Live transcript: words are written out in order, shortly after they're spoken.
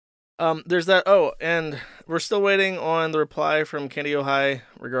There's that. Oh, and we're still waiting on the reply from Candy Ohio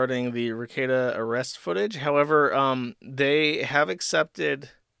regarding the Rekieta arrest footage. However, they have accepted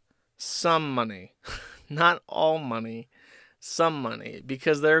some money, not all money, some money,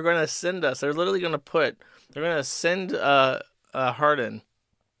 because they're going to send us. They're literally going to they're going to send Hardin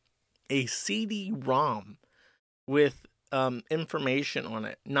a CD-ROM with information on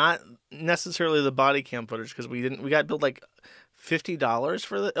it, not necessarily the body cam footage, because we got billed like $50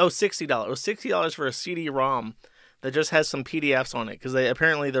 for the $60. It was $60 for a CD-ROM that just has some PDFs on it, because they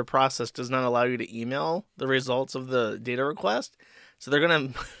apparently their process does not allow you to email the results of the data request, so they're gonna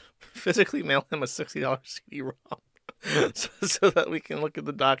physically mail him a $60 CD-ROM so that we can look at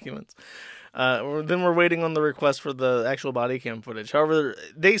the documents. Then we're waiting on the request for the actual body cam footage. However,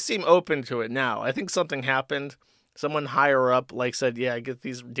 they seem open to it now. I think something happened. Someone higher up said, yeah, get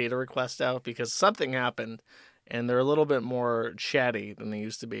these data requests out, because something happened and they're a little bit more chatty than they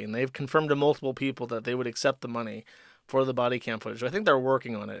used to be. And they've confirmed to multiple people that they would accept the money for the body cam footage. I think they're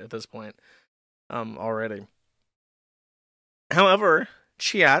working on it at this point already. However,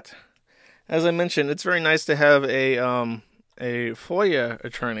 chat, as I mentioned, it's very nice to have a FOIA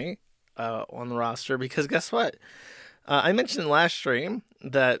attorney on the roster, because guess what? I mentioned last stream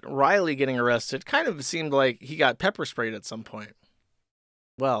that Riley getting arrested kind of seemed like he got pepper sprayed at some point.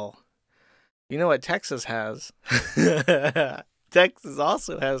 Well, you know what Texas has? Texas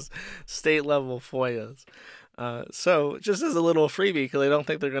also has state-level FOIAs. So just as a little freebie, because I don't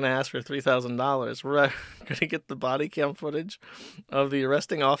think they're going to ask for $3,000, we're going to get the body cam footage of the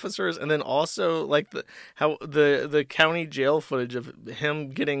arresting officers, and then also the county jail footage of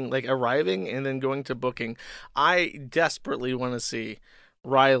him getting arriving and then going to booking. I desperately want to see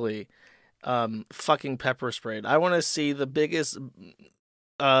Riley fucking pepper sprayed. I want to see the biggest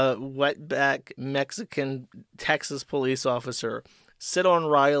wetback Mexican Texas police officer sit on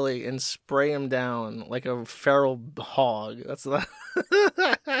Riley and spray him down like a feral hog.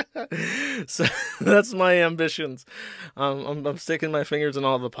 So that's my ambitions. I'm sticking my fingers in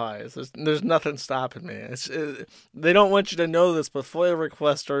all the pies. There's nothing stopping me. They don't want you to know this, but FOIA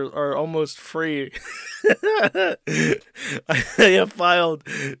requests are almost free. I have filed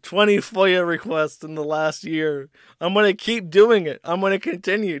 20 FOIA requests in the last year. I'm going to keep doing it. I'm going to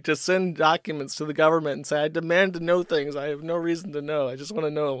continue to send documents to the government and say, I demand to know things I have no reason to know. I just want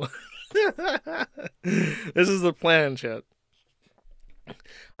to know. This is the plan, chat.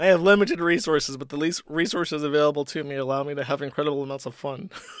 I have limited resources, but the least resources available to me allow me to have incredible amounts of fun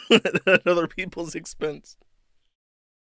at other people's expense.